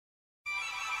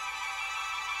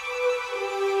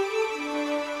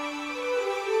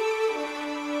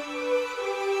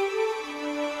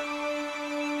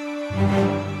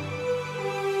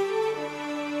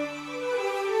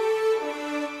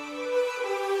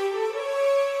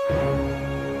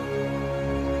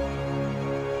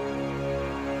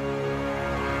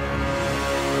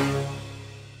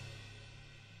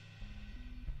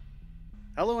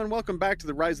and welcome back to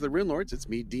the Rise of the Rune Lords. It's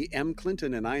me, DM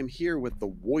Clinton, and I am here with the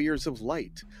Warriors of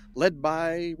Light, led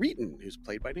by Reeton, who's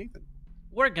played by Nathan.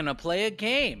 We're gonna play a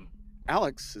game.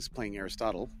 Alex is playing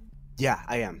Aristotle. Yeah,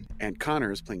 I am. And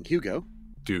Connor is playing Hugo.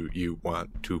 Do you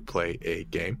want to play a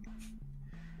game?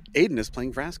 Aiden is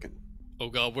playing Vraskin. Oh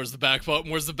god, where's the back button?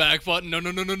 Where's the back button? No.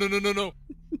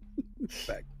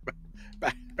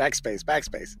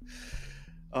 Backspace.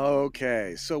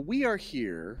 Okay, so we are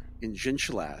here in Jin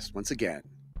Shalast once again.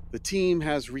 The team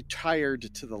has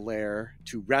retired to the lair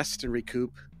to rest and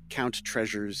recoup, count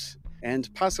treasures,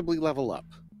 and possibly level up.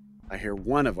 I hear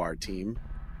one of our team.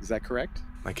 Is that correct?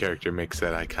 My character makes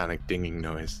that iconic dinging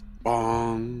noise.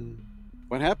 Bong.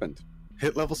 What happened?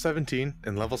 Hit level 17,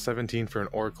 and level 17 for an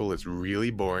Oracle is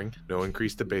really boring. No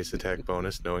increase to base attack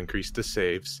bonus, no increase to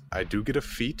saves. I do get a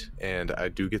feat, and I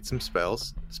do get some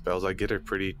spells. Spells I get are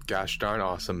pretty gosh darn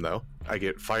awesome, though. I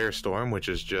get Firestorm, which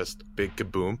is just big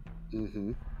kaboom.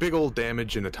 Mm-hmm. Big old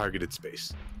damage in a targeted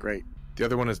space. Great. The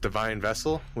other one is Divine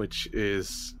Vessel, which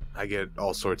is... I get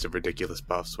all sorts of ridiculous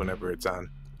buffs whenever it's on.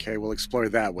 Okay, we'll explore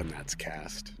that when that's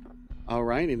cast. All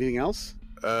right, anything else?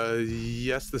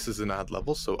 Yes, this is an odd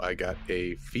level, so I got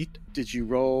a feat. Did you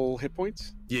roll hit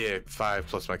points? Yeah, 5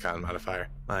 plus my con modifier.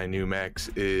 My new max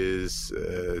is,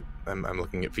 I'm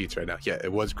looking at feats right now. Yeah,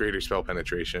 it was greater spell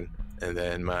penetration. And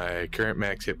then my current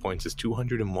max hit points is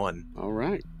 201. All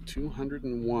right,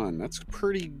 201. That's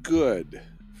pretty good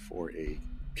for a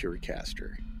pure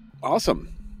caster.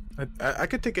 Awesome. I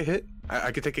could take a hit.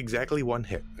 I could take exactly one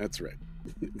hit. That's right.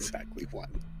 Exactly one.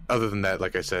 Other than that,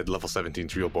 like I said, level 17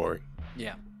 is real boring.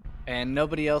 Yeah. And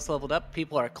nobody else leveled up.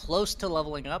 People are close to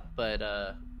leveling up, but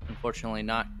unfortunately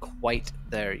not quite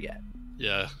there yet.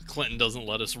 Yeah, Clinton doesn't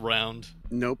let us round.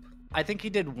 Nope. I think he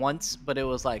did once, but it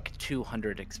was like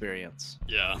 200 experience.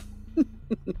 Yeah.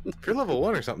 If you're level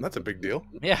 1 or something, that's a big deal.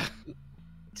 Yeah.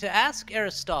 To ask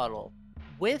Aristotle,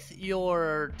 with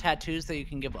your tattoos that you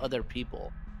can give other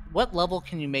people, what level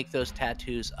can you make those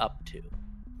tattoos up to?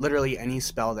 Literally any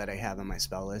spell that I have on my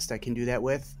spell list, I can do that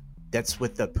with. That's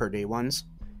with the per day ones.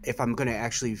 If I'm going to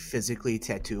actually physically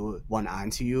tattoo one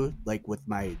onto you, like with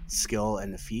my skill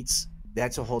and the feats,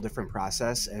 that's a whole different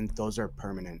process, and those are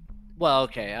permanent. Well,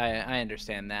 okay, I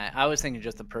understand that. I was thinking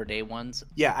just the per day ones.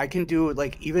 Yeah, I can do,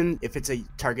 like, even if it's a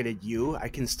targeted you, I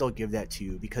can still give that to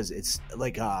you because it's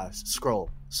like a scroll.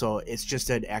 So it's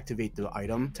just an activate the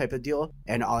item type of deal,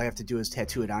 and all I have to do is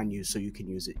tattoo it on you so you can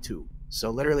use it too. So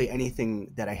literally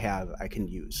anything that I have, I can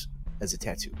use as a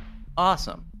tattoo.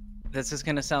 Awesome. This is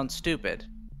going to sound stupid,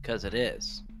 because it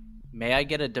is. May I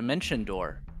get a dimension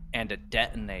door and a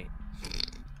detonate?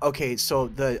 Okay, so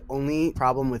the only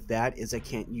problem with that is I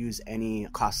can't use any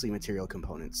costly material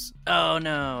components. Oh,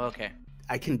 no, okay.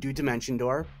 I can do Dimension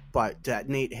Door, but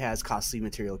Detonate has costly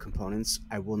material components.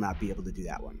 I will not be able to do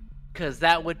that one. Because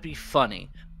that would be funny.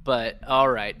 But,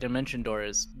 alright, Dimension Door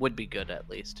would be good at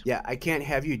least. Yeah, I can't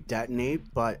have you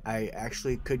detonate, but I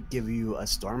actually could give you a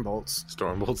Stormbolts.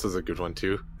 Stormbolts is a good one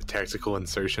too. The tactical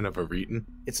insertion of a Reeton.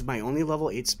 It's my only level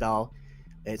 8 spell.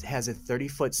 It has a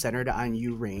 30-foot centered on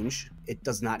you range. It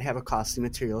does not have a costly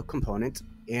material component,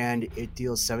 and it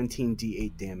deals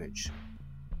 17d8 damage.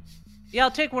 Yeah, I'll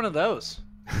take one of those.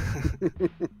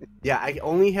 Yeah, I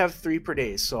only have 3 per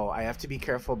day, so I have to be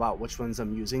careful about which ones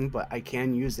I'm using, but I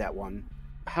can use that one.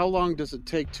 How long does it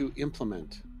take to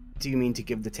implement? Do you mean to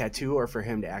give the tattoo or for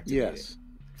him to activate it? Yes.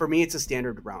 For me, it's a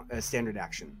standard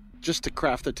action. Just to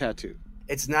craft the tattoo.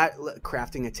 It's not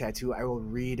crafting a tattoo. I will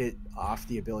read it off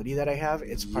the ability that I have.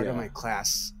 It's part of Yeah. my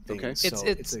class thing. Okay.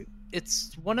 So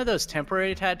It's one of those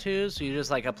temporary tattoos. You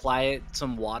just like apply it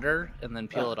some water and then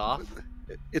peel it off.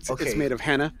 It's Okay. made of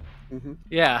henna. Mm-hmm.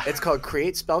 Yeah. It's called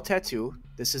Create Spell Tattoo.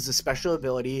 This is a special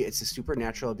ability. It's a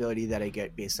supernatural ability that I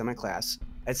get based on my class.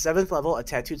 At 7th level, a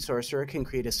tattooed sorcerer can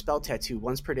create a spell tattoo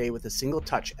once per day with a single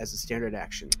touch as a standard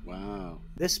action. Wow.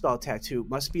 This spell tattoo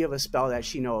must be of a spell that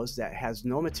she knows that has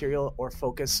no material or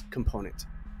focus component.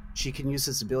 She can use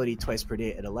this ability twice per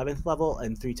day at 11th level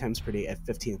and 3 times per day at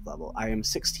 15th level. I am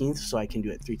 16th, so I can do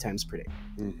it 3 times per day.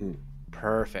 Mm-hmm.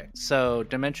 Perfect. So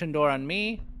Dimension Door on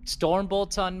me,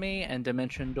 Stormbolts on me, and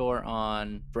Dimension Door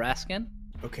on Vraskin.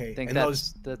 Okay, I think and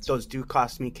that's those do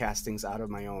cost me castings out of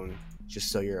my own,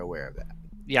 just so you're aware of that.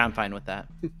 yeah, I'm fine with that.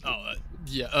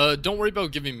 Don't worry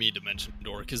about giving me Dimension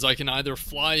Door, because I can either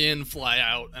fly in, fly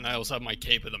out, and I also have my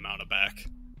cape of the mountain back.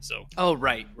 So. Oh,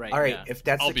 right. All right, yeah. if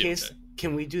that's I'll the be case, okay.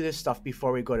 can we do this stuff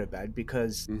before we go to bed?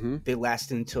 Because they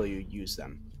last until you use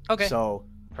them. Okay. So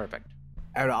Perfect.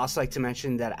 I would also like to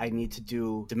mention that I need to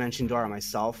do Dimension Door on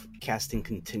myself, casting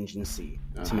Contingency,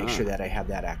 to make sure that I have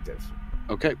that active.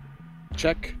 Okay.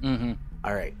 Check. Mm-hmm.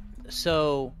 All right.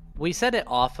 So We said it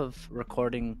off of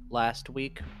recording last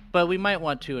week, but we might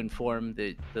want to inform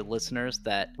the listeners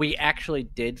that we actually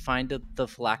did find the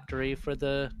phylactery for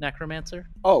the necromancer.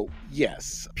 Oh,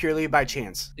 yes. Purely by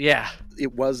chance. Yeah.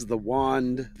 It was the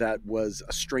wand that was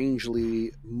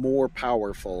strangely more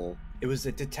powerful. It was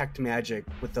the detect magic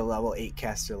with the level 8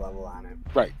 caster level on it.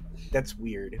 Right. That's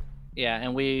weird. Yeah,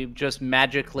 and we just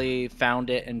magically found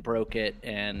it and broke it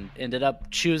and ended up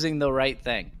choosing the right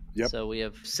thing. Yep. So we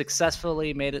have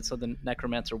successfully made it so the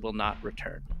necromancer will not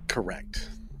return. Correct.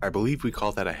 I believe we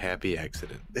call that a happy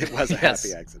accident. It was a Yes.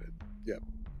 happy accident. Yep.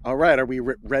 All right. Are we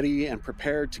ready and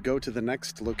prepared to go to the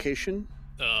next location?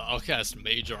 I'll cast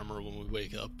Mage Armor when we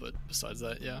wake up, but besides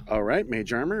that, yeah. All right.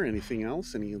 Mage Armor. Anything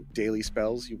else? Any daily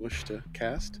spells you wish to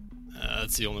cast?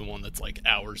 That's the only one that's like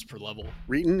hours per level.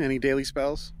 Reeton, any daily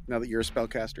spells now that you're a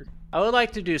spellcaster? I would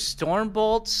like to do storm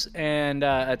bolts, and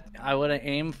I would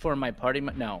aim for my party.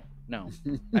 No.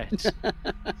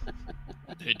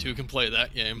 They too can play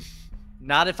that game.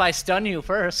 Not if I stun you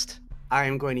first. I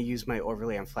am going to use my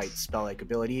Overland Flight spell-like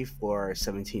ability for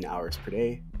 17 hours per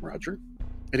day. Roger.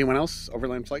 Anyone else?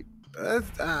 Overland Flight?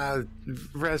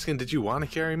 Raskin, did you want to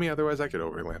carry me? Otherwise, I could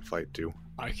overland flight too.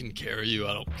 I can carry you.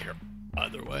 I don't care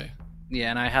either way. Yeah,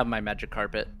 and I have my magic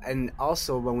carpet. And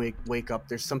also, when we wake up,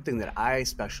 there's something that I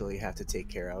especially have to take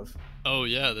care of. Oh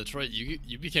yeah, that's right.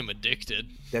 You became addicted.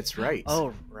 That's right.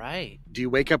 Oh, right. Do you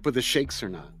wake up with the shakes or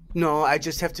not? No, I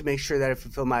just have to make sure that I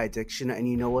fulfill my addiction. And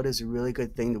you know what is a really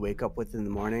good thing to wake up with in the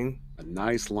morning? A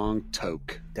nice long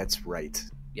toke. That's right.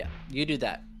 Yeah, you do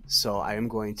that. So I am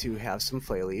going to have some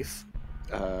flail leaf.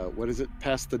 What is it?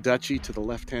 Past the duchy to the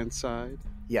left-hand side?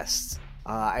 Yes.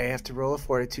 I have to roll a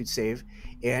fortitude save.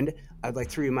 And I'd like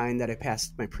to remind that I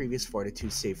passed my previous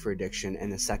fortitude save for addiction.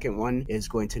 And the second one is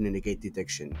going to negate the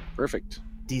addiction. Perfect.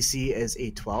 DC is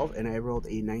a 12, and I rolled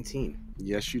a 19.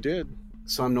 Yes, you did.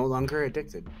 So I'm no longer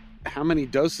addicted. How many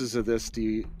doses of this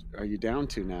are you down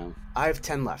to now? I have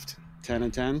 10 left. 10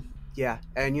 and 10? Yeah,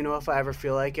 and you know, if I ever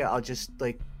feel like it, I'll just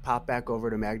pop back over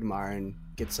to Magnemar and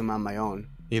get some on my own.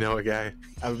 You know a guy?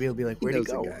 I would be able to be like, where'd he knows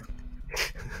a go?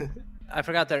 guy. I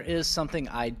forgot there is something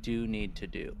I do need to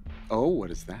do. Oh,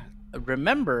 what is that?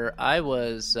 Remember, I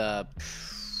was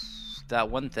that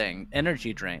one thing,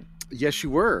 energy drain. Yes, you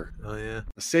were. Oh yeah.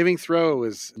 A saving throw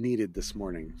is needed this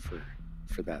morning for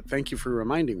that. Thank you for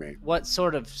reminding me. What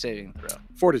sort of saving throw?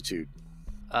 Fortitude.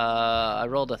 I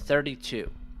rolled a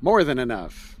 32. More than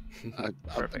enough. A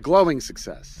Perfect. glowing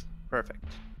success. Perfect.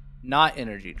 Not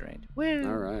energy drained. Woo.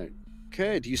 All right.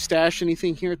 Okay. Do you stash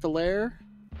anything here at the lair?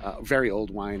 Very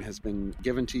old wine has been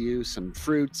given to you. Some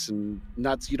fruits and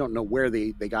nuts. You don't know where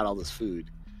they got all this food.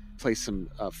 Place some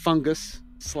fungus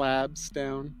slabs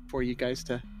down for you guys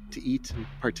to eat and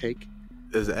partake.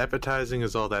 As appetizing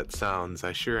as all that sounds,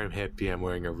 I sure am happy I'm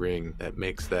wearing a ring. That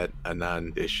makes that a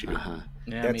non-issue. Uh-huh.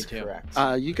 Yeah, That's me too.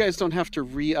 correct. You guys don't have to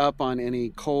re-up on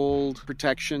any cold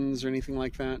protections or anything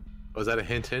like that? Was that a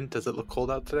hint? Does it look cold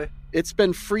out today? It's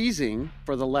been freezing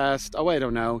for the last, I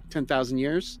don't know, 10,000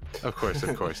 years? Of course,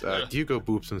 of course. Hugo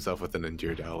boops himself with an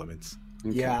endured elements.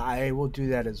 Okay. Yeah, I will do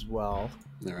that as well.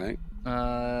 All right.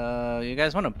 You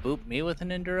guys want to boop me with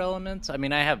an Endure Elements? I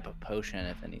mean, I have a potion,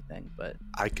 if anything, but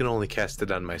I can only cast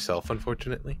it on myself,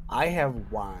 unfortunately. I have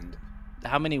wand.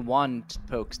 how many wand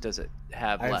pokes does it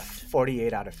have I have left?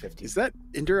 48 out of 50. Is that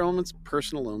Endure Elements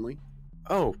personal only?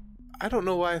 Oh, I don't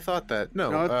know why I thought that. No,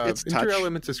 No, it's Endure touch.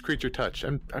 Elements is creature touch.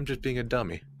 I'm just being a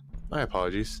dummy. My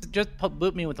apologies. Just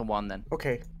boop me with a wand then.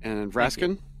 Okay. And Thank you.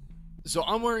 Raskin? So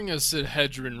I'm wearing a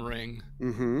Sidhedron ring,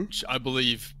 Mm-hmm. which I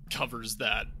believe covers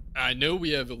that. I know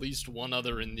we have at least one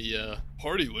other in the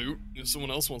party loot, if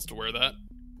someone else wants to wear that.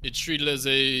 It's treated as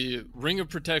a Ring of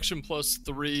Protection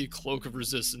 +3, Cloak of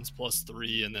Resistance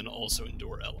 +3, and then also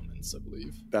Endure Elements, I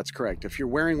believe. That's correct. If you're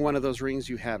wearing one of those rings,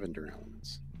 you have Endure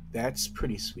Elements. That's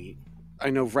pretty sweet. I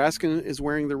know Vraskin is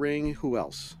wearing the ring. Who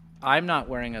else? I'm not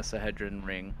wearing a Sahedron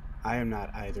ring. I am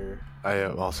not either. I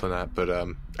am also not, but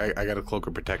I got a Cloak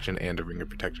of Protection and a Ring of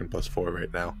Protection +4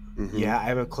 right now. Mhm. Yeah, I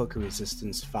have a Cloak of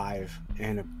Resistance 5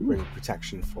 and a Ring of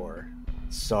Protection 4.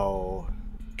 So,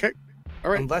 All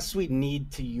right. unless we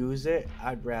need to use it,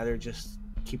 I'd rather just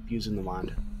keep using the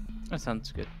wand. That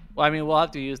sounds good. Well, I mean, we'll have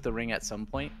to use the ring at some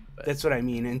point. But That's what I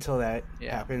mean. Until that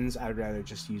Yeah. happens, I'd rather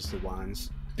just use the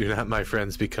wands. Do not, my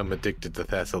friends, become addicted to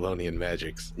Thessalonian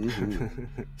magics. Mhm.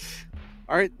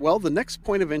 All right. Well, the next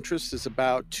point of interest is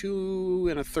about 2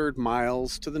 1/3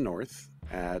 miles to the north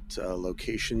at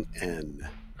location N.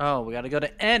 Oh, we got to go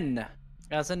to N,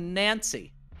 as in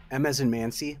Nancy. M as in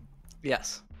Mancy.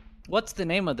 Yes. What's the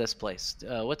name of this place?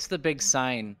 What's the big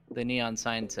sign, the neon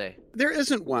sign say? There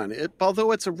isn't one.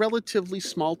 Although it's a relatively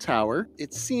small tower,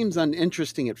 it seems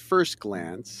uninteresting at first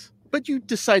glance, but you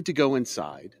decide to go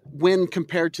inside. When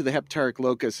compared to the Heptaric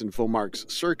Locus and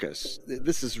Volmark's Circus,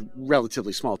 this is a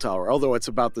relatively small tower, although it's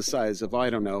about the size of, I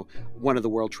don't know, one of the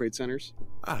World Trade Centers.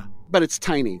 But it's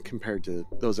tiny compared to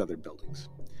those other buildings.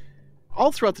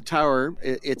 All throughout the tower,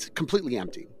 it's completely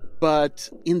empty. But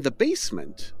in the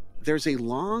basement, there's a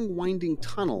long winding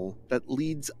tunnel that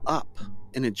leads up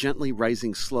in a gently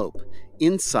rising slope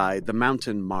inside the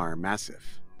Mountain Mar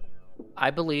Massif. I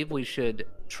believe we should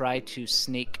try to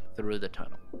sneak through the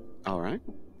tunnel. All right.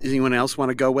 Does anyone else want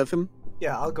to go with him?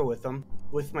 Yeah, I'll go with them.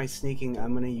 With my sneaking,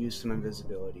 I'm going to use some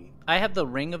invisibility. I have the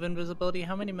Ring of Invisibility.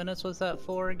 How many minutes was that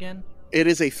for again? It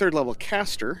is a third level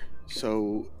caster,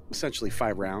 so essentially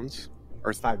 5 rounds.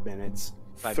 Or 5 minutes.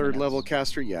 Third level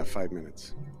caster, 5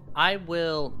 minutes. I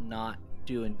will not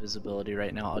do invisibility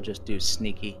right now. I'll just do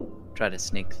sneaky. Try to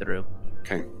sneak through.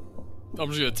 Okay. I'm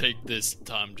just gonna take this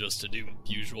time just to do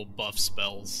usual buff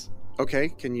spells. Okay,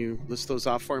 can you list those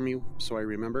off for me so I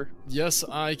remember? Yes,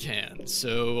 I can.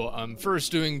 So I'm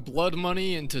first doing Blood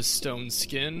Money into Stone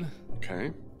Skin,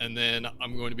 Okay. and then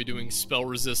I'm going to be doing Spell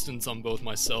Resistance on both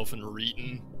myself and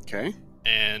Reeton, Okay.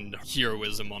 and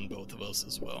Heroism on both of us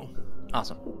as well.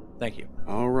 Awesome. Thank you.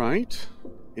 All right.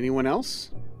 Anyone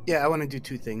else? Yeah, I want to do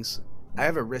 2 things. I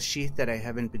have a wrist sheath that I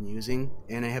haven't been using,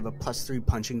 and I have a +3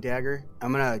 punching dagger.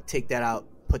 I'm going to take that out,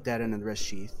 put that into the wrist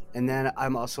sheath. And then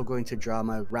I'm also going to draw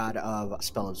my Rod of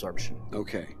Spell Absorption.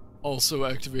 Okay. Also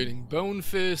activating Bone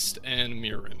Fist and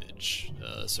Mirror Image.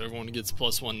 So everyone gets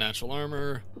 +1 natural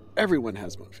armor. Everyone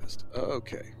has Bone Fist.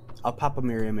 Okay. I'll pop a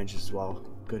mirror image as well.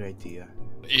 Good idea.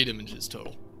 8 images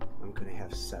total. I'm going to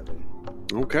have 7.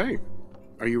 Okay.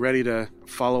 Are you ready to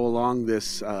follow along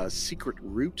this secret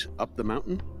route up the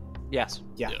mountain? Yes.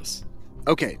 Yeah. Yes.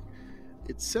 Okay.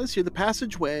 It says here the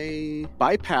passageway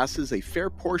bypasses a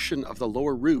fair portion of the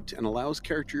lower route and allows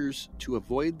characters to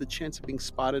avoid the chance of being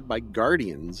spotted by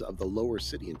guardians of the lower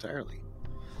city entirely.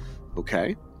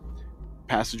 Okay.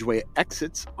 Passageway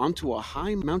exits onto a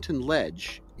high mountain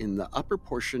ledge in the upper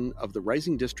portion of the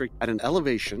Rising District at an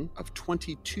elevation of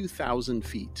 22,000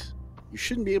 feet. You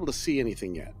shouldn't be able to see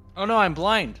anything yet. Oh no, I'm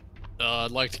blind.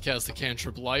 I'd like to cast the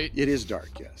Cantrip Light. It is dark,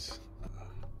 yes.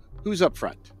 Who's up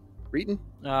front? Reeton?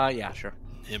 Yeah, sure.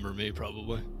 Him or me,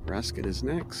 probably. Raskin is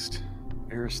next.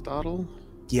 Aristotle,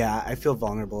 Yeah, I feel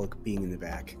vulnerable being in the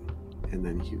back. and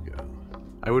then Hugo.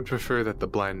 I would prefer that the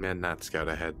blind man not scout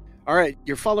ahead. All right,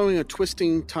 you're following a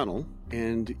twisting tunnel,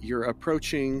 and you're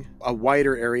approaching a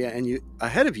wider area, and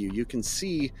ahead of you, you can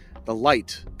see the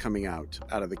light coming out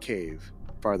of the cave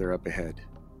farther up ahead.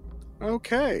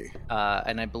 Okay.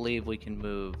 And I believe we can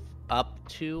move up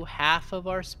to half of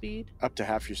our speed. Up to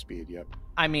half your speed, yep.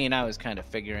 I mean, I was kind of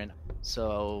figuring.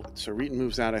 So, So Reeton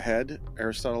moves out ahead.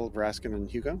 Aristotle, Raskin, and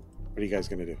Hugo? What are you guys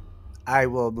going to do? I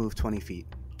will move 20 feet.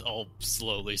 I'll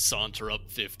slowly saunter up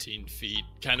 15 feet,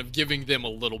 kind of giving them a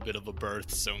little bit of a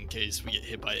berth, so in case we get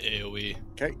hit by AoE.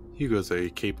 Okay. Hugo's a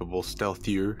capable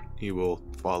stealthier. He will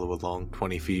follow along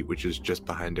 20 feet, which is just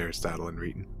behind Aristotle and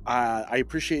Reeton. I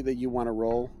appreciate that you want to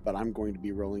roll, but I'm going to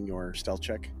be rolling your stealth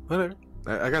check. Whatever.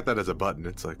 I got that as a button.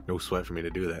 It's like no sweat for me to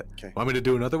do that. Okay. Want me to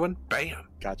do another one? Bam!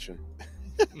 Gotcha.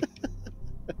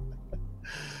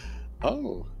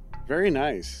 Oh, very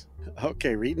nice.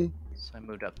 Okay, Reeton. I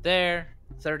moved up there,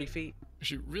 30 feet.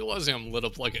 Actually, realizing I'm lit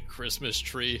up like a Christmas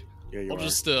tree, Yeah, you I'll are.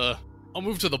 just, I'll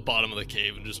move to the bottom of the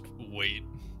cave and just wait.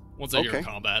 Once I hear Okay.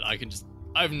 combat, I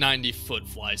have 90-foot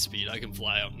fly speed. I can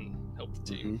fly out and help the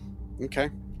team. Mhm. Okay.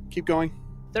 Keep going.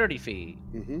 30 feet.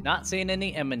 Mm-hmm. Not seeing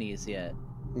any enemies yet.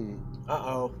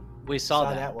 Uh-oh. We saw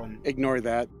that. one. Ignore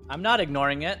that. I'm not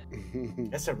ignoring it.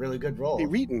 That's a really good roll. Hey,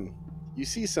 Reeton, you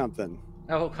see something.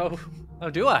 Oh,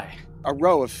 do I? A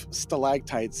row of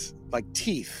stalactites, like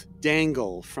teeth,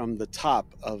 dangle from the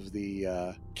top of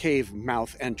the cave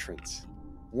mouth entrance.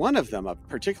 One of them, a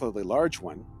particularly large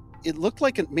one, it looked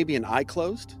like maybe an eye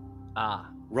closed. Ah.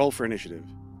 Roll for initiative.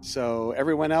 So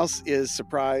everyone else is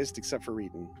surprised except for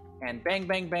Reeton. And bang,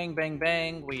 bang, bang, bang,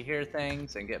 bang, we hear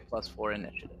things and get +4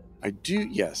 initiative. I do,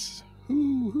 yes.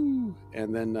 Hoo-hoo.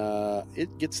 And then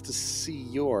it gets to see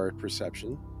your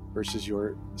perception versus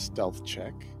your stealth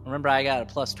check. Remember, I got a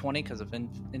 +20 because of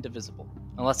indivisible.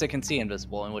 Unless it can see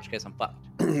invisible, in which case I'm fucked.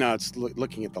 No, it's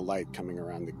looking at the light coming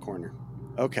around the corner.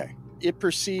 Okay. It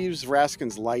perceives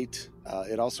Raskin's light.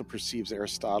 It also perceives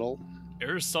Aristotle.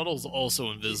 Aristotle's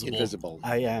also invisible. Invisible.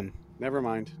 I am. Never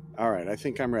mind. All right, I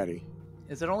think I'm ready.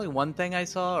 Is it only one thing I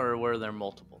saw, or were there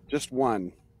multiple? Just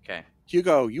one. Okay.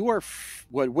 Hugo, you are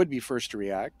what would be first to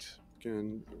react.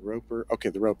 Roper. Okay,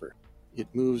 the Roper. It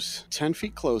moves 10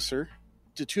 feet closer.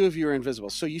 The two of you are invisible.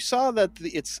 So you saw that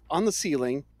it's on the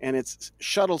ceiling and it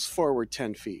shuttles forward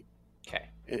 10 feet. Okay.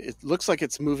 It looks like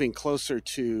it's moving closer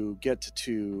to get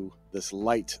to this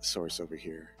light source over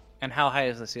here. And how high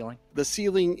is the ceiling? The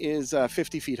ceiling is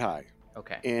 50 feet high.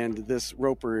 Okay. And this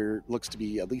roper looks to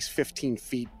be at least 15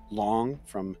 feet long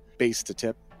from base to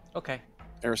tip. Okay.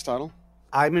 Aristotle?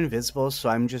 I'm invisible, so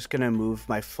I'm just going to move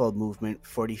my full movement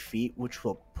 40 feet, which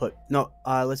will put... No,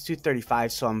 let's do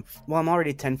 35, so I'm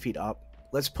already 10 feet up.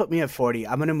 Let's put me at 40.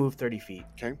 I'm going to move 30 feet.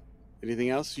 Okay.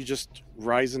 Anything else? You just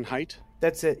rise in height?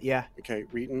 That's it, yeah. Okay,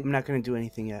 Reeton? I'm not going to do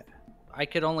anything yet. I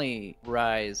could only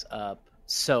rise up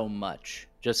so much,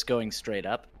 just going straight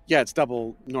up. Yeah, it's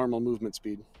double normal movement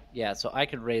speed. Yeah, so I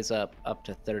could raise up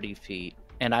to 30 feet,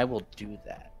 and I will do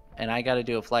that. And I got to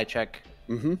do a fly check.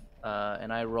 Mm-hmm.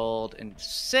 And I rolled in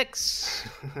 6.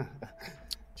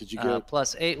 Did you get...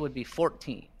 plus 8 would be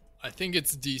 14. I think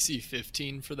it's DC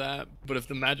 15 for that, but if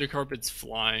the Magikarp's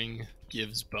flying,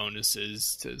 gives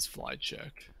bonuses to his fly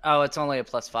check. Oh, it's only a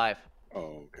plus 5. Oh,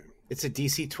 okay. It's a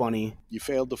DC 20. You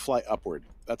failed to fly upward.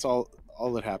 That's all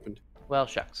that happened. Well,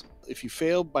 shucks. If you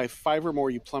fail by 5 or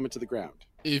more, you plummet to the ground.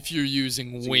 If you're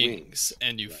using Using wings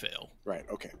and you Right. fail. Right,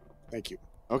 okay. Thank you.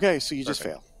 Okay, so you just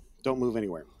Perfect. fail. Don't move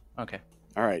anywhere. Okay.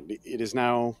 All right, it is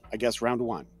now, I guess, round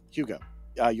 1. Hugo,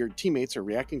 your teammates are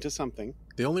reacting to something.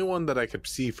 The only one that I could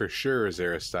see for sure is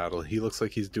Aristotle. He looks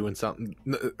like he's doing something.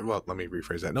 Well, let me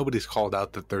rephrase that. Nobody's called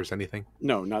out that there's anything.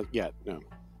 No, not yet, no.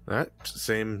 All right,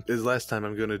 same as last time.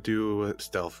 I'm going to do a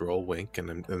stealth roll, wink, and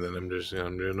then I'm going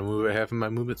to move at half of my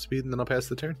movement speed, and then I'll pass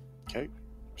the turn. Okay,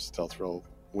 stealth roll,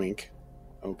 wink.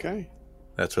 Okay,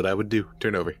 That's what I would do.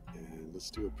 Turn over. and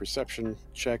let's do a perception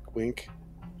check, wink.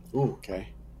 Ooh. Okay.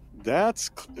 That's,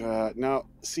 now,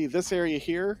 see, this area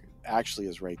here actually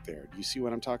is right there. Do you see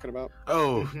what I'm talking about?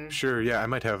 Oh, Mhm. sure. Yeah, I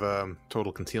might have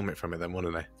total concealment from it then,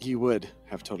 wouldn't I? You would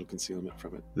have total concealment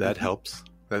from it. That helps.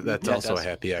 That's Yeah, it also a does.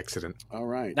 happy accident. All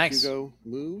right, Nice. Hugo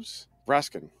moves.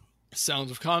 Braskin. Sounds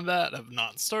of combat have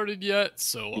not started yet,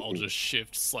 so I'll just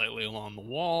shift slightly along the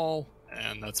wall,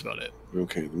 and that's about it.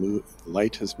 Okay, the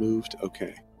light has moved.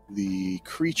 Okay. The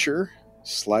creature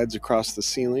slides across the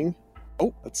ceiling.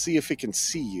 Oh, let's see if it can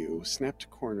see you. Snap to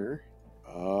corner.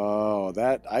 Oh,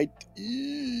 that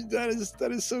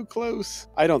is so close.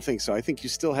 I don't think so. I think you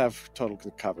still have total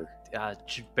cover.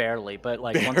 Barely, but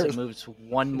like once it moves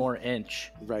 1 more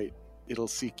inch. Right. It'll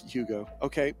see Hugo.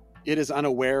 Okay. It is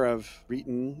unaware of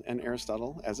Reeton and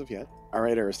Aristotle as of yet. All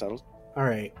right, Aristotle. All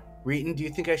right. Reeton, do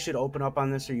you think I should open up on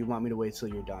this, or you want me to wait till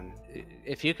you're done?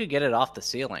 If you could get it off the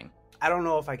ceiling, I don't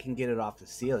know if I can get it off the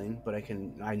ceiling, but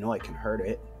I know I can hurt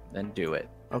it. then do it.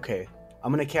 Okay.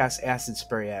 I'm going to cast Acid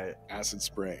Spray at it. Acid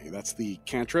spray. That's the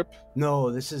cantrip. No,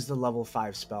 this is the level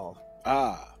 5 spell.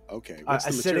 Ah, okay. What's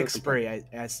the material Acidic spray.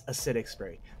 Acidic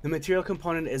spray. The material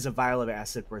component is a vial of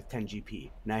acid worth 10 GP,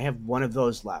 and I have one of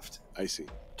those left. I see.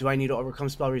 Do I need to overcome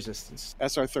spell resistance?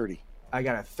 SR 30. I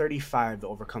got a 35 to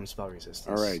overcome spell resistance.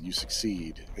 All right, you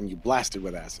succeed, and you blast it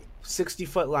with acid.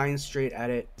 60-foot line straight at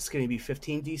it. It's going to be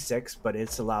 15d6, but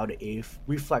it's allowed a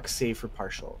reflex save for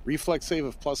partial. Reflex save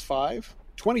of +5,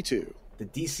 22. The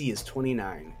DC is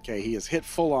 29. Okay, he is hit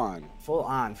full on. Full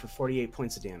on for 48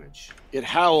 points of damage. It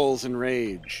howls in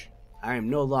rage. I am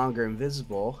no longer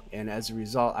invisible, and as a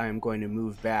result, I am going to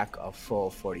move back a full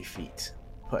 40 feet.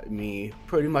 Put me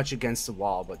pretty much against the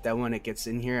wall, but then when it gets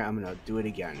in here, I'm going to do it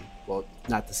again. Well,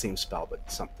 not the same spell, but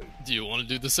something. Do you want to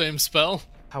do the same spell?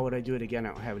 How would I do it again? I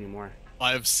don't have any more.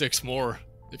 I have 6 more,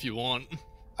 if you want.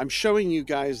 I'm showing you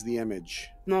guys the image.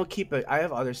 No, keep it. I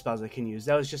have other spells I can use.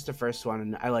 That was just the first one,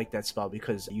 and I like that spell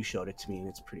because you showed it to me, and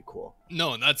it's pretty cool.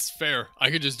 No, and that's fair.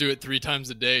 I could just do it 3 times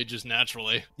a day, just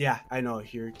naturally. Yeah, I know.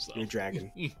 You're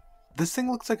dragon. This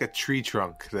thing looks like a tree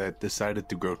trunk that decided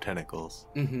to grow tentacles.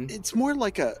 Mm-hmm. It's more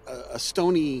like a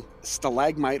stony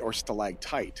stalagmite or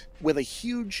stalactite with a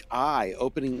huge eye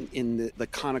opening in the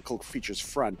conical creature's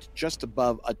front just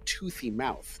above a toothy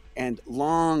mouth, and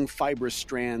long fibrous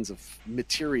strands of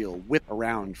material whip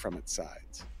around from its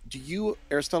sides. Do you,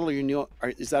 Aristotle,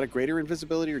 is that a greater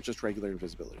invisibility or just regular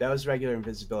invisibility? That was regular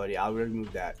invisibility. I'll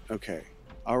remove that. Okay.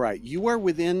 All right. You are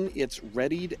within its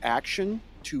readied action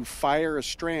to fire a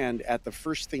strand at the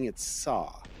first thing it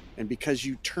saw. And because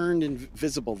you turned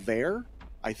invisible there,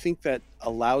 I think that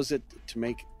allows it to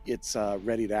make its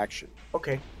readied action.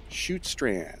 Okay. Shoot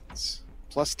strands.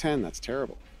 +10, that's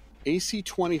terrible. AC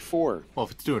 24. Well,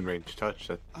 if it's doing range touch,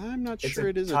 that I'm not It's sure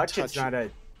it is touch. a touch. It's not a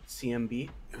CMB.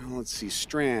 Let's see.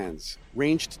 Strands.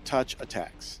 Ranged touch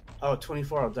attacks. Oh,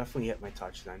 24. I'll definitely hit my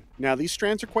touch then. Now, these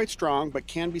strands are quite strong, but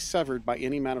can be severed by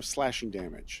any amount of slashing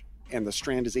damage. And the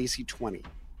strand is AC 20.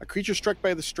 A creature struck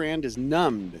by the strand is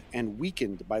numbed and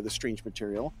weakened by the strange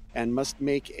material and must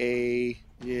make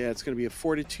it's going to be a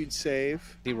fortitude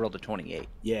save. He rolled a 28.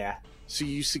 Yeah. So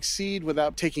you succeed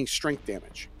without taking strength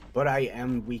damage. But I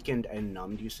am weakened and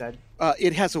numbed, you said?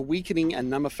 It has a weakening and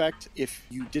numb effect. If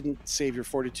you didn't save your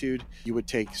fortitude, you would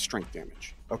take strength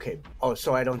damage. Okay. Oh,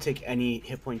 so I don't take any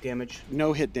hit point damage?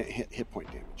 No hit point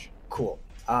damage. Cool.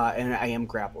 And I am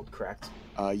grappled, correct?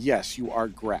 Yes, you are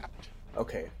grabbed.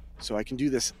 Okay. So I can do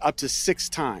this up to 6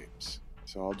 times.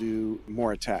 So I'll do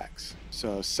more attacks.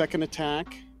 So second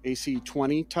attack, AC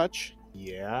 20 touch.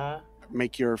 Yeah.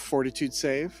 Make your fortitude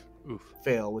save. Oof.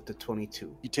 Fail with the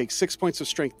 22. You take 6 points of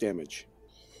strength damage.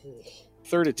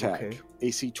 Third attack, Okay.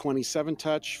 AC 27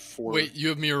 touch. Wait, you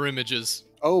have mirror images.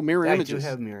 Oh, mirror I images. do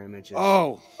have mirror images.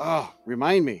 Oh,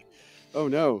 remind me. Oh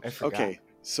no. I forgot. Okay.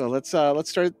 So let's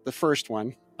start the first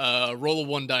one. Roll a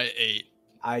 1d8.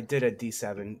 I did a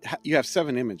D7. You have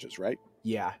 7 images, right?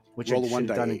 Yeah. Which Roll I a should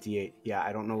have done a 1d8. D8. Yeah,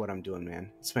 I don't know what I'm doing,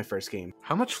 man. It's my first game.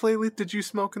 How much Flayleaf did you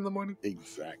smoke in the morning?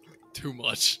 Exactly. Too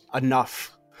much.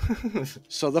 Enough.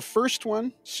 So the first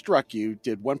one struck you,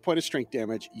 did 1 point of strength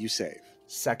damage, you save.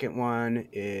 Second one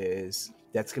is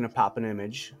that's gonna pop an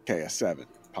image. Okay, a 7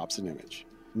 pops an image.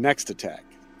 Next attack,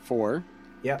 4.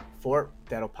 Yep, 4.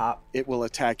 That'll pop. It will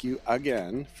attack you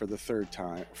again for the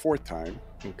fourth time.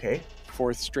 Okay.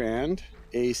 Fourth strand,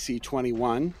 AC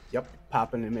 21. Yep,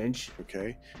 pop an image.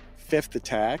 Okay. Fifth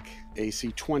attack,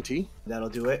 AC 20. That'll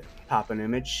do it. Pop an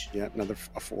image. Yeah, another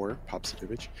a 4 pops an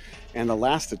image. And the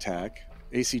last attack,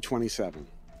 AC 27.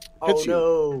 Oh Hits you.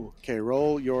 no! Okay,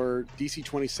 roll your DC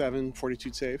 27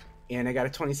 fortitude save. And I got a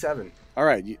 27. All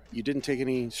right, you didn't take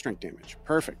any strength damage.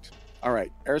 Perfect. All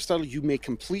right, Aristotle, you may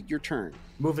complete your turn.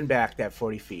 Moving back that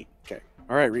 40 feet. Okay.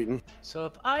 All right, Reeton. So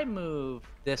if I move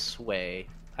this way,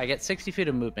 I get 60 feet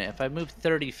of movement. If I move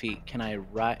 30 feet,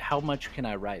 how much can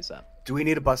I rise up? Do we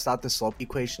need to bust out the slope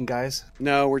equation, guys?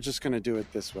 No, we're just going to do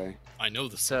it this way. I know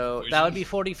this. So that would be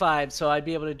 45, so I'd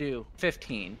be able to do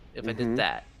 15 if I Mhm. did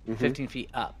that. Mhm. 15 feet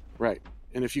up. Right.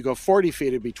 And if you go 40 feet,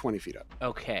 it'd be 20 feet up.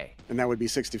 Okay. And that would be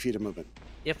 60 feet of movement.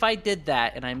 If I did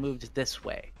that and I moved this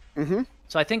way, Mm-hmm.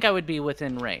 so I think I would be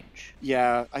within range.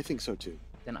 Yeah, I think so too.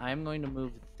 Then I'm going to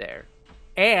move there.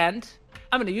 And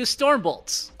I'm going to use Storm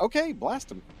Bolts. Okay, blast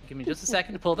him. Give me just a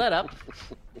second to pull that up.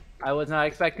 I was not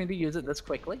expecting to use it this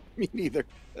quickly. Me neither.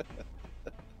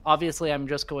 Obviously, I'm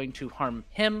just going to harm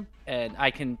him, and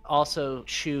I can also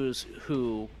choose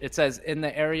who. It says in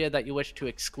the area that you wish to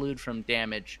exclude from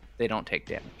damage, they don't take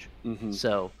damage. Mm-hmm.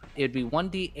 So it would be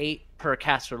 1d8 per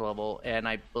caster level, and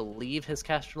I believe his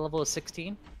caster level is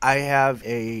 16. I have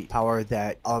a power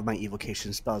that all of my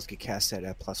evocation spells get cast at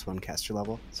a +1 caster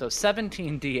level. So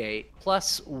 17d8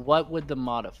 plus what would the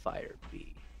modifier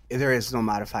be? There is no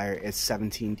modifier. It's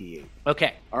 17d8.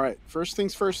 Okay. All right, first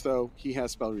things first, though, he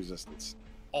has spell resistance.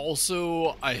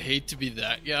 Also, I hate to be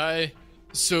that guy.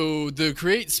 So the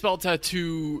create spell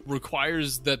tattoo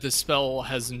requires that the spell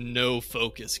has no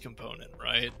focus component,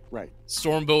 right? Right.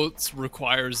 Stormbolts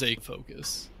requires a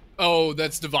focus. Oh,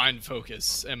 that's divine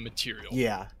focus and material.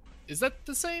 Yeah. Is that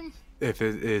the same? If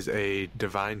it is a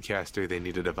divine caster, they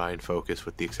need a divine focus,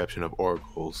 with the exception of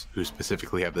oracles, who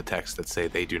specifically have the text that say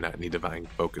they do not need divine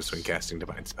focus when casting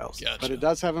divine spells. Gotcha. But it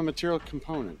does have a material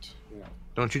component. Yeah.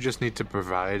 Don't you just need to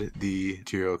provide the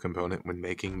material component when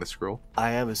making the scroll? I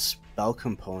have a spell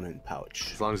component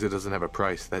pouch. As long as it doesn't have a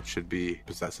price, that should be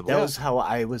possessible. That was how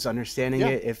I was understanding Yeah.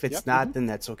 it. If it's Yep. not, then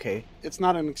that's okay. It's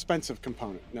not an expensive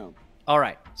component, no. All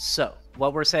right. So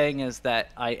what we're saying is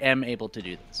that I am able to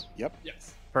do this. Yep.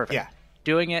 Yes. Perfect. Yeah.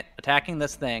 Doing it, attacking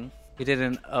this thing. He did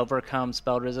an overcome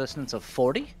spell resistance of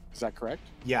 40. Is that correct?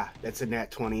 Yeah, that's a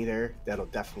nat 20 there. That'll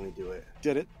definitely do it.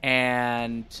 Did it?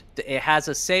 And it has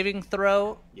a saving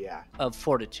throw Yeah. of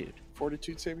fortitude.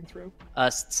 Fortitude saving throw?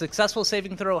 A successful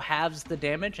saving throw halves the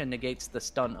damage and negates the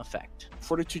stun effect.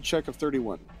 Fortitude check of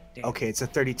 31. Damn. Okay, it's a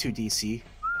 32 DC.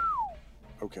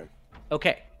 Okay.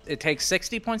 Okay. It takes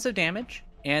 60 points of damage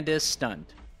and is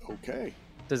stunned. Okay.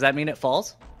 Does that mean it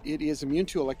falls? It is immune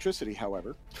to electricity,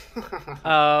 however.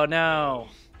 Oh no.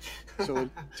 So it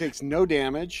takes no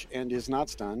damage and is not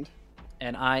stunned,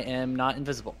 And I am not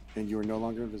invisible. and you are no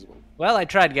longer invisible. Well, I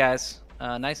tried, guys.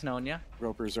 Nice knowing you.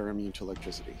 Ropers are immune to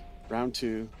electricity. Round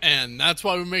 2. And that's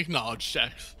why we make knowledge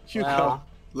checks. Hugo. Well,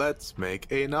 Let's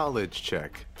make a knowledge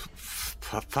check.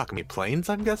 Fuck me, planes,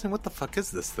 I'm guessing? What the fuck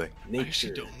is this thing? I Nature.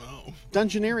 actually don't know.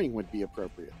 Dungeoneering would be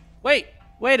appropriate. wait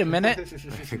a minute. I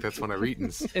think that's one of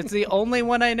Reeton's. It's the only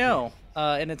one I know,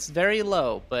 and it's very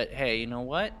low. But hey, you know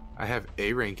what? I have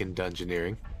A rank in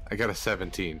dungeoneering. I got a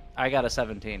 17. I got a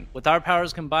 17. With our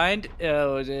powers combined,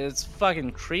 it's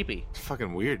fucking creepy. It's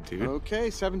fucking weird, dude. Okay,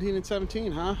 17 and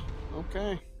 17, huh?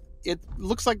 Okay. It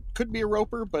looks like could be a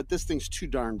roper, but this thing's too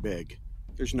darn big.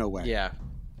 There's no way. Yeah.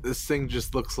 This thing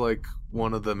just looks like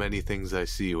one of the many things I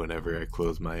see whenever I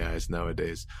close my eyes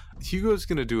nowadays. Hugo's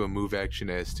going to do a move action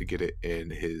as to get it in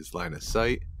his line of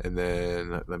sight. And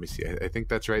then, let me see. I think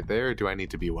that's right there. Or do I need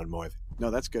to be one more?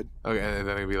 No, that's good. Okay, and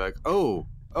then I'll be like, oh,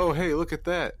 hey, look at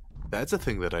that. That's a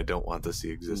thing that I don't want to see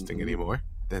existing anymore.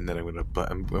 And then I'm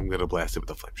gonna blast it with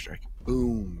a flame strike.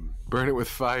 Boom. Burn it with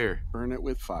fire. Burn it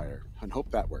with fire. And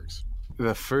hope that works.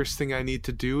 The first thing I need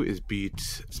to do is beat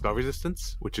spell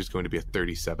resistance, which is going to be a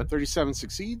 37. 37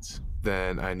 succeeds.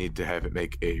 Then I need to have it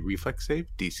make a reflex save,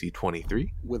 DC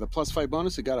 23. With a +5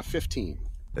 bonus, it got a 15.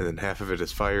 And then half of it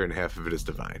is fire and half of it is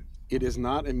divine. It is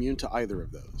not immune to either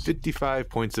of those. 55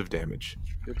 points of damage.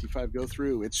 55 go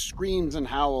through. It screams and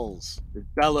howls. It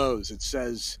bellows. It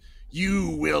says, "You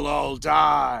will all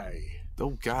die."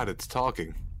 Oh god, it's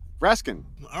talking. Raskin.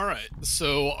 All right,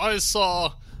 so I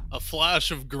saw a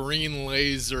flash of green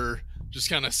laser just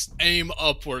kind of aim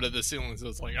upward at the ceiling. So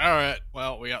it's like, all right,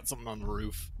 well, we got something on the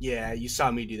roof. Yeah, you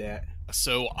saw me do that.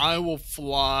 So I will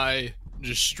fly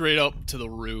just straight up to the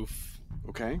roof.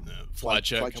 Okay. Fly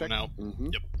check coming out.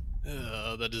 Mm-hmm. Yep.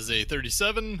 That is a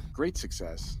 37. Great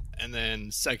success. And then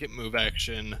second move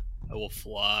action, I will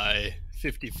fly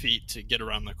 50 feet to get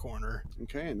around the corner.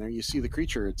 Okay, and there you see the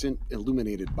creature. It's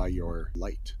illuminated by your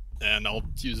light. And I'll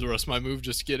use the rest of my move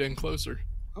just to get in closer.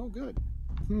 Oh, good.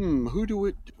 Who do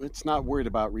it? It's not worried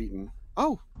about Reeton.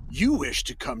 Oh, you wish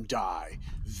to come die.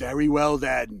 Very well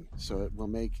then. So it will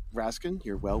make Raskin,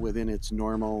 you're well within its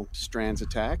normal strands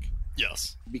attack.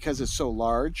 Yes. Because it's so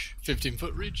large.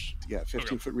 15-foot reach? Yeah,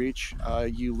 15-foot Okay. reach.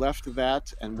 You left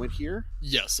that and went here?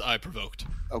 Yes, I provoked.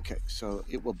 Okay, so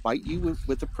it will bite you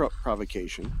with the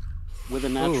provocation. With a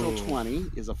natural Ooh.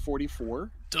 20 is a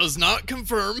 44. Does not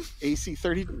confirm. AC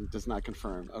 30 does not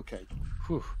confirm. Okay.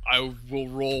 Whew. I will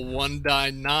roll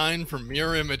 1d9 for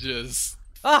mirror images.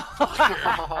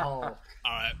 Oh.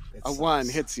 All right. That A 1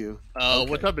 sucks. hits you. What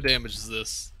Okay. type of damage is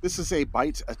this? This is a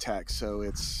bite attack, so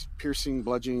it's piercing,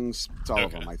 bludgeoning, it's all of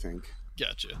Okay. them, I think.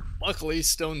 Gotcha. Luckily,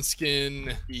 Stone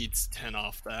Skin eats 10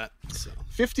 off that, so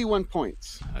 51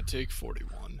 points. I take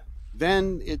 41.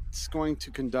 Then it's going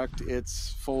to conduct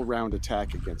its full round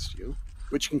attack against you,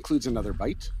 which includes another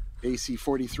bite. AC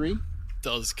 43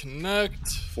 Does connect.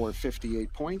 for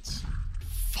 58 points.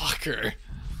 Fucker.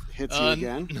 Hits you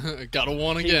again. Got a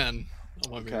 1 again.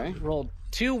 Oh, my Okay. God. Rolled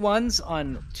 2 1s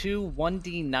on 2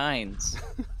 1d9s.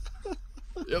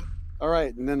 Yep. All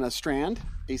right, and then a strand.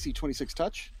 AC 26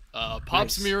 touch.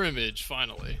 Pops Nice. mirror image,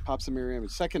 finally. Pops a mirror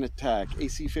image. Second attack.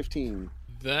 AC 15.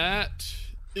 That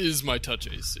is my touch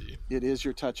AC. It is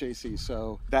your touch AC,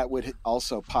 so that would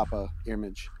also pop a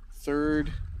image.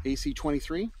 Third, AC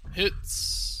 23.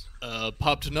 Hits.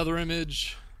 Popped another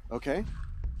image. Okay.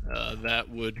 That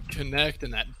would connect,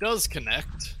 and that does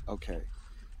connect. Okay.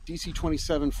 DC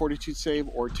 27 fortitude save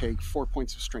or take 4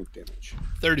 points of strength damage.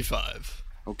 35.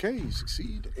 Okay, you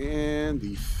succeed. And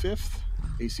the fifth,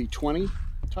 AC 20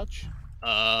 touch.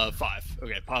 5.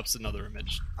 Okay, pops another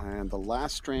image. And the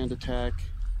last strand attack,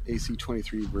 AC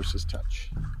 23 versus touch.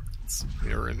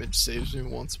 Mirror image saves me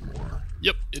once more.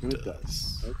 Yep, it And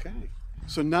does. Okay.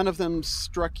 So none of them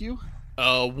struck you?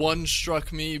 1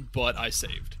 struck me, but I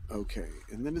saved. Okay.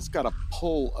 And then it's got a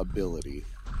pull ability.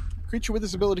 Creature with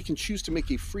this ability can choose to make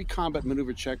a free combat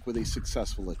maneuver check with a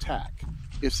successful attack.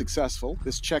 If successful,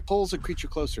 this check pulls a creature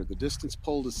closer. The distance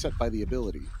pulled is set by the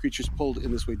ability. Creatures pulled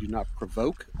in this way do not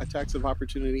provoke attacks of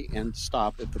opportunity and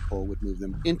stop if the pull would move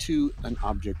them into an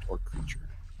object or creature.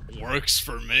 Works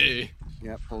for me.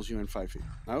 Yeah, pulls you in 5 feet.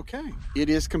 Okay. It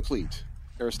is complete.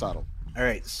 Aristotle. All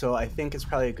right, so I think it's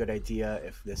probably a good idea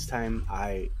if this time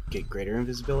I get greater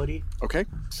invisibility. Okay.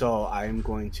 So I'm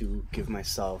going to give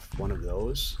myself one of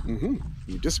those. Mm-hmm.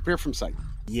 You disappear from sight.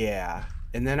 Yeah.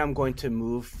 And then I'm going to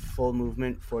move full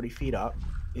movement 40 feet up.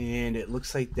 And it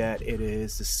looks like that it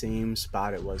is the same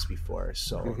spot it was before.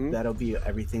 So Mhm. that'll be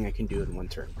everything I can do in one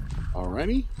turn.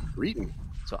 Alrighty. Reeton.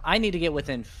 So I need to get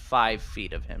within 5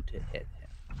 feet of him to hit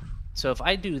him. So if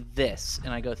I do this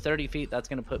and I go 30 feet, that's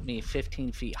going to put me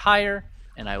 15 feet higher,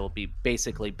 and I will be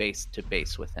basically base to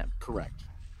base with him. Correct.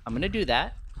 I'm going to do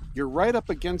that. You're right up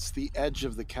against the edge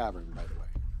of the cavern, by the way.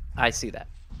 I see that.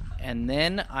 And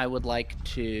then I would like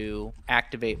to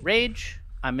activate Rage.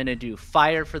 I'm going to do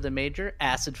Fire for the major,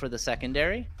 Acid for the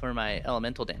secondary for my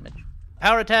elemental damage.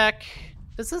 Power attack.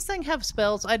 Does this thing have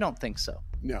spells? I don't think so.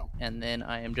 No. And then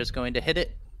I am just going to hit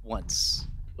it once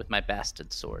with my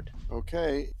Bastard Sword.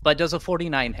 Okay. But does a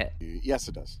 49 hit? Yes,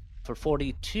 it does. For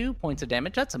 42 points of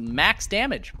damage. That's a max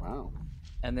damage. Wow.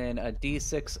 And then a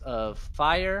d6 of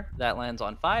fire, that lands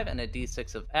on 5, and a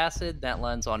d6 of acid, that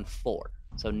lands on 4.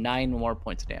 So 9 more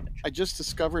points of damage. I just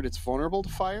discovered it's vulnerable to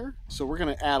fire, so we're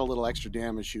going to add a little extra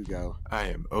damage, Hugo. I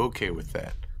am okay with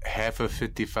that. Half of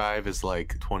 55 is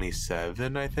like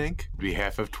 27, I think. It'd be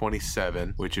half of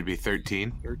 27, which would be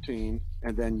 13. 13.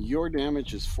 And then your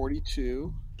damage is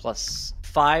 42. Plus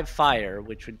 5 fire,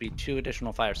 which would be 2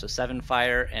 additional fire. So 7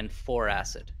 fire and 4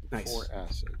 acid. Nice. 4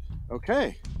 acid.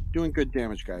 Okay. Doing good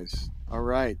damage, guys. All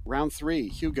right. Round 3.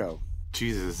 Hugo.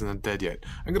 Jesus, it's not dead yet.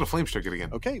 I'm going to flame strike it again.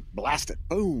 Okay. Blast it.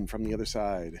 Boom. From the other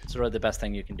side. It's really the best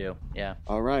thing you can do. Yeah.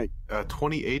 All right.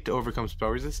 28 to overcome spell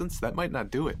resistance? That might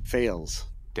not do it. Fails.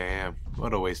 Damn,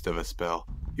 what a waste of a spell.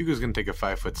 Hugo's going to take a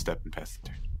 5-foot step and pass the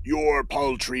turn. Your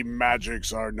paltry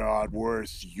magics are not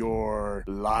worth your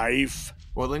life.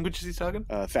 What language is he talking?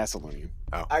 Thessalonian.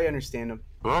 I understand him.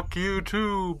 Fuck you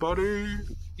too, buddy.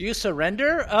 You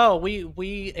surrender? Oh,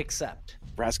 we accept.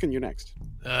 Raskin, you're next.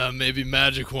 Maybe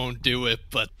magic won't do it,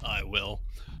 but I will.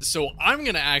 So I'm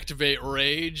going to activate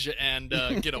Rage and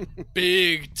get a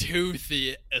big,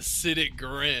 toothy, acidic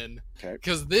grin. Okay.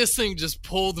 Because this thing just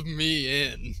pulled me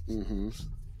in. Mm-hmm.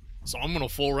 So I'm going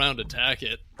to full round attack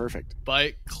it. Perfect.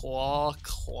 Bite, claw,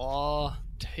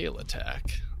 tail attack.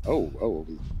 Oh,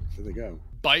 there they go.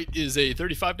 Bite is a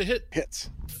 35 to hit. Hits.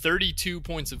 32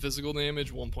 points of physical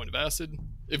damage, 1 point of acid.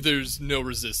 If there's no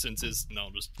resistances, no,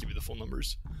 I'll just give you the full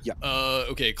numbers. Yep.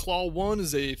 Okay, Claw 1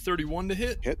 is a 31 to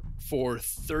hit. Hit. For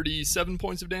 37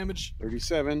 points of damage.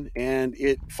 37. And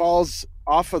it falls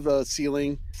off of the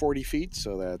ceiling 40 feet,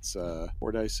 so that's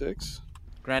 4d6.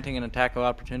 Granting an attack of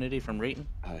opportunity from Reeton.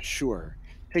 Sure.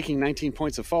 Taking 19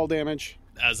 points of fall damage.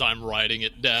 As I'm riding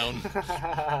it down.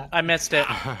 I missed it.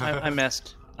 I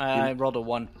missed. I rolled a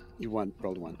 1. You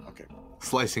rolled 1. Okay.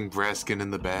 Slicing Braskin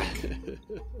in the back.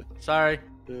 Sorry.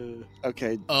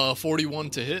 Okay. 41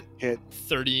 to hit. Hit.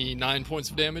 39 points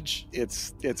of damage.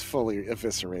 It's fully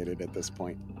eviscerated at this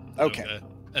point. Okay.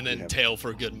 And then Yep. tail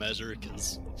for good measure,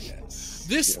 because Yes.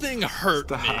 this thing hurt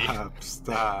me.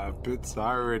 Stop. It's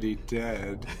already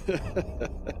dead.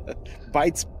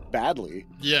 Bites badly.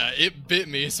 Yeah, it bit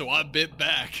me, so I bit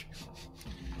back.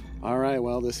 All right,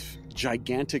 well, this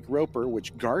gigantic roper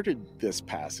which guarded this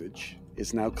passage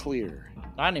is now clear.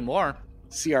 Not anymore.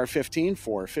 CR 15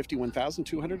 for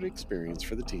 51,200 experience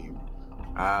for the team.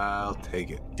 I'll take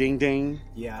it. Ding ding.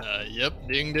 Yeah. Yep,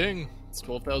 ding ding. It's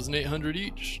 12,800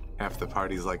 each. Half the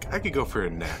party's like, I could go for a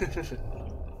nap.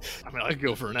 I mean, I could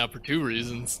go for a nap for 2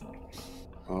 reasons.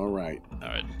 All right.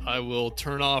 Alright, I will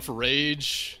turn off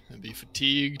Rage and be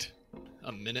fatigued.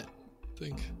 A minute, I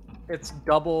think. It's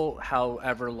double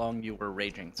however long you were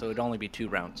raging, so it'd only be 2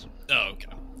 rounds. Oh, okay.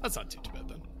 That's not too bad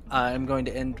then. I'm going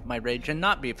to end my rage and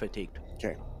not be fatigued.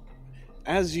 Okay.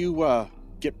 As you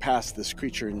get past this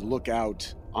creature and look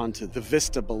out onto the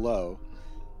vista below,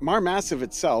 Mar Massive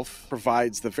itself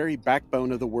provides the very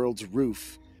backbone of the world's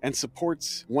roof and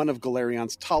supports one of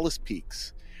Galerion's tallest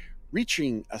peaks,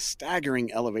 reaching a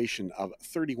staggering elevation of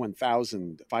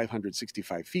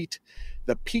 31,565 feet.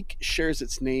 The peak shares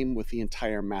its name with the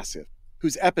entire massif,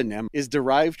 whose eponym is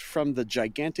derived from the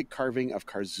gigantic carving of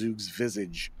Karzug's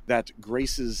visage that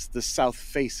graces the south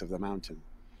face of the mountain.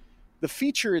 The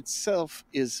feature itself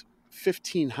is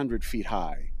 1,500 feet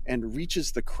high and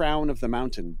reaches the crown of the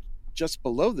mountain. Just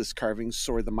below this carving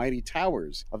soar the mighty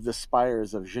towers of the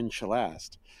spires of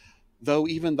Jin-Shalast, though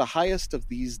even the highest of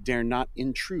these dare not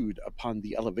intrude upon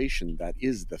the elevation that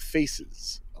is the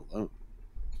faces alone.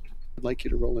 I'd like you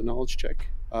to roll a knowledge check.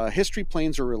 History,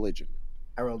 planes, or religion?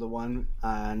 I rolled a 1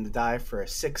 on the die for a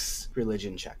 6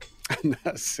 religion check.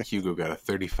 Hugo got a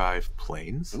 35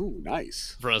 planes. Ooh,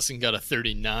 nice. Bruskin got a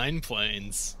 39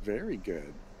 planes. Very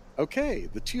good. Okay,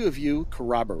 the two of you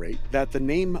corroborate that the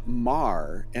name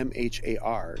Mar,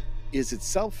 M-H-A-R, is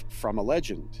itself from a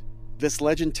legend. This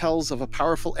legend tells of a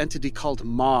powerful entity called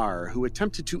Mar who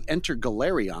attempted to enter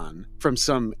Galerion from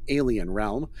some alien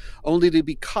realm, only to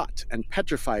be caught and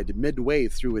petrified midway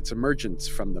through its emergence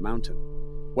from the mountain.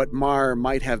 What Mar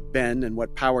might have been and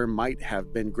what power might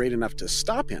have been great enough to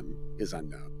stop him is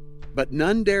unknown. But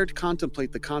none dared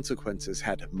contemplate the consequences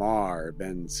had Mar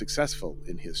been successful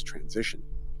in his transition.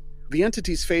 The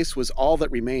entity's face was all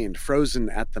that remained, frozen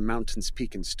at the mountain's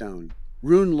peak in stone.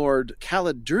 Rune Lord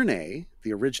Caladurne,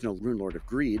 the original Rune Lord of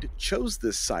Greed, chose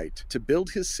this site to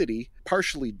build his city,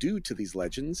 partially due to these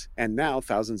legends, and now,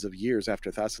 thousands of years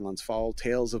after Thassalon's fall,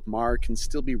 tales of Mar can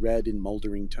still be read in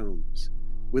moldering tomes.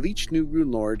 With each new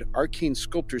Rune Lord, arcane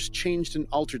sculptors changed and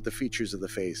altered the features of the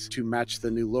face to match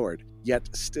the new Lord.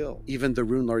 Yet still, even the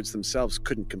Rune Lords themselves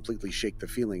couldn't completely shake the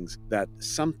feelings that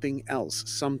something else,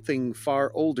 something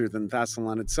far older than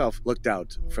Thassalon itself, looked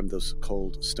out from those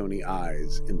cold, stony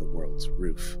eyes in the world's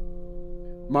roof.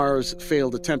 Mar's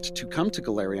failed attempt to come to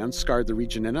Galerion scarred the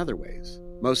region in other ways.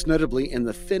 most notably in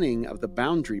the thinning of the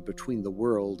boundary between the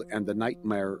world and the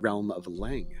nightmare realm of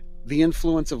Lang. The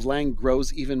influence of Lang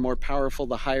grows even more powerful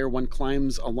the higher one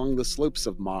climbs along the slopes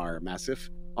of Mar Massif,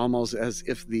 almost as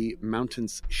if the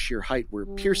mountain's sheer height were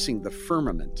piercing the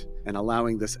firmament and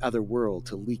allowing this other world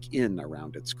to leak in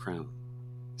around its crown.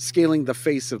 Scaling the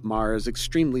face of Mar is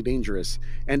extremely dangerous,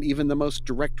 and even the most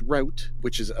direct route,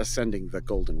 which is ascending the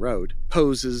Golden Road,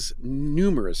 poses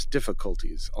numerous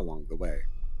difficulties along the way.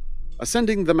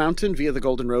 Ascending the mountain via the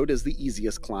Golden Road is the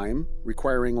easiest climb,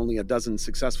 requiring only a dozen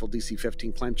successful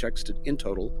DC-15 climb checks in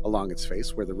total along its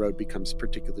face, where the road becomes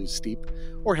particularly steep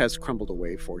or has crumbled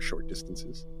away for short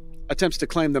distances. Attempts to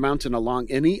climb the mountain along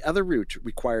any other route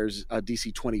requires a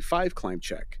DC-25 climb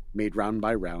check, made round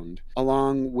by round,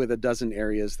 along with a dozen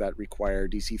areas that require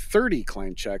DC-30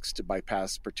 climb checks to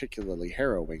bypass particularly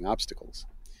harrowing obstacles.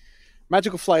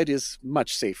 Magical flight is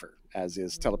much safer, as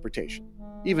is teleportation.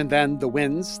 Even then, the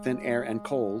winds, thin air, and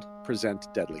cold present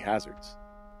deadly hazards.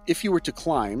 If you were to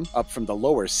climb up from the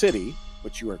lower city,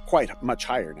 which you are quite much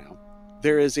higher now,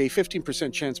 there is a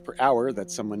 15% chance per hour that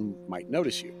someone might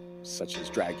notice you, such as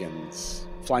dragons,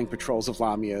 flying patrols of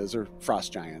Lamias, or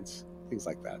frost giants, things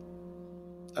like that.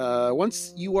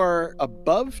 Once you are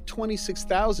above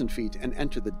 26,000 feet and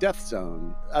enter the death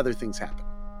zone, other things happen.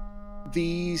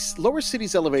 The lower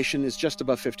city's elevation is just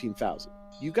above 15,000.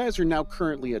 You guys are now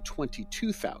currently at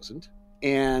 22,000,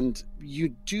 and you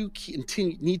do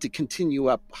need to continue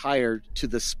up higher to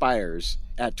the spires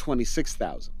at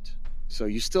 26,000. So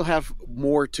you still have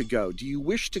more to go. Do you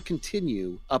wish to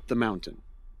continue up the mountain?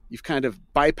 You've kind of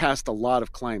bypassed a lot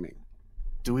of climbing.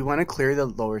 Do we want to clear the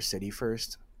lower city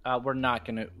first? We're not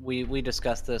going to... We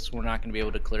discussed this. We're not going to be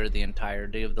able to clear the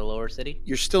entirety of the lower city.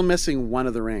 You're still missing one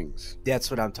of the rings.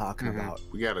 That's what I'm talking about.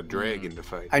 We got a dragon to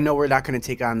fight. I know we're not going to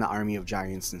take on the army of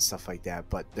giants and stuff like that,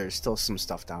 but there's still some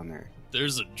stuff down there.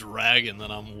 There's a dragon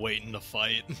that I'm waiting to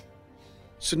fight.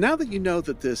 So now that you know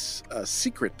that this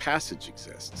secret passage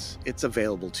exists, it's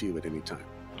available to you at any time.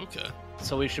 Okay.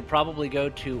 So we should probably go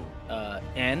to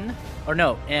N, or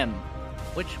no, M.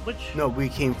 Which? No, we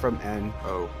came from N.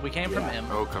 Oh. We came from Yeah.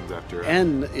 M. O comes after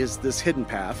N is this hidden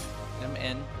path.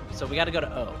 N. So we got to go to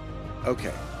O.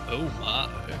 Okay. Oh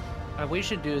my. We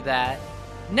should do that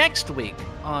next week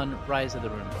on Rise of the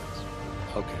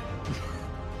Runelords. Okay.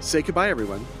 Say goodbye,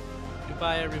 everyone.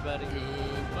 Goodbye, everybody.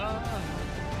 Goodbye.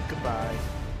 Goodbye.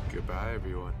 Goodbye,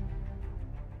 everyone.